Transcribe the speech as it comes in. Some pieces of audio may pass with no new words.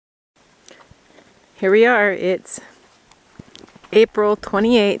Here we are. It's April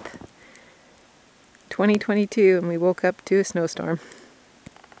 28th, 2022, and we woke up to a snowstorm.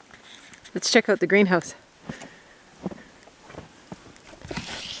 Let's check out the greenhouse.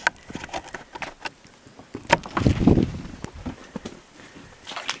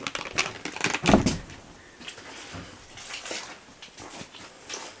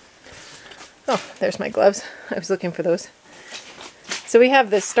 Oh, there's my gloves. I was looking for those. So we have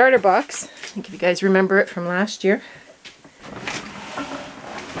this starter box. I think if you guys remember it from last year.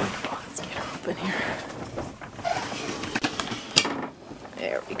 Let's get it open here.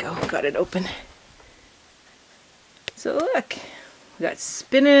 There we go. Got it open. So look, we got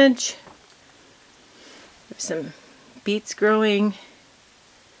spinach. There's some beets growing.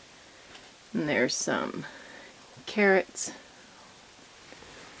 And there's some carrots.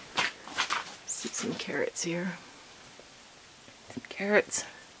 See some carrots here. Some carrots.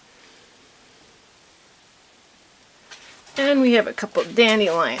 And we have a couple of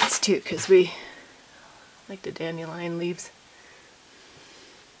dandelions too, because we like the dandelion leaves.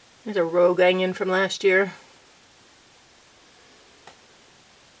 There's a rogue onion from last year.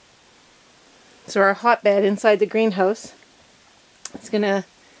 So our hotbed inside the greenhouse is going to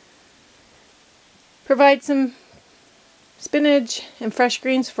provide some spinach and fresh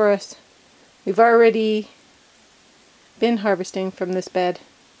greens for us. We've already been harvesting from this bed,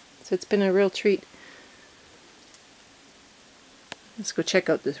 so it's been a real treat. Let's go check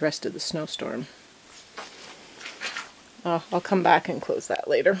out the rest of the snowstorm. I'll come back and close that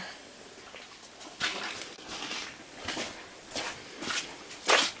later.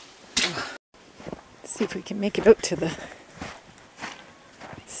 Let's see if we can make it out to the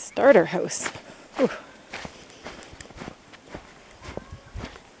starter house. Ooh.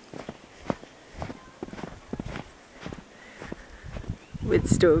 Wood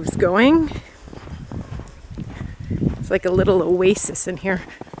stove's going. It's like a little oasis in here.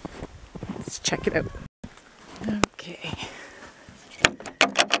 Let's check it out. Okay.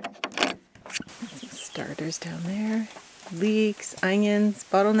 Some starters down there. Leeks, onions,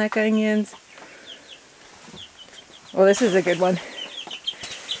 bottleneck onions. Oh, this is a good one.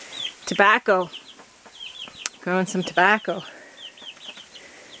 Tobacco. Growing some tobacco.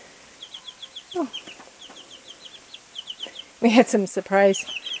 Oh. We had some surprise.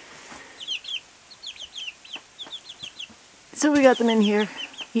 So we got them in here,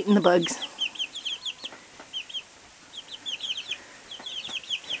 eating the bugs.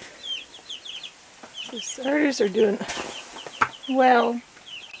 The starters are doing well.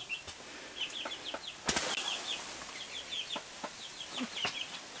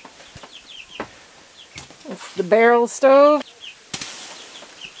 That's the barrel stove.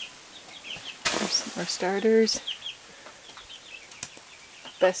 There's some more starters.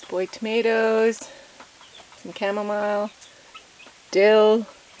 Best boy tomatoes, some chamomile, dill,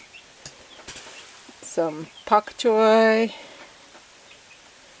 some pak choy,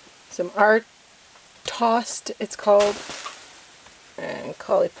 some art tossed it's called, and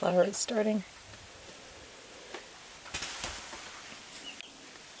cauliflower is starting.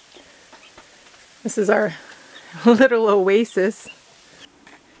 This is our little oasis.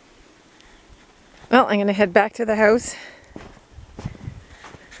 Well, I'm going to head back to the house.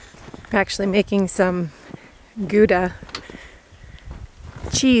 I'm actually making some Gouda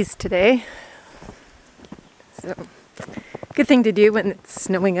cheese today. So, good thing to do when it's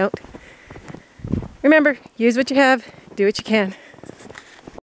snowing out. Remember, use what you have, do what you can.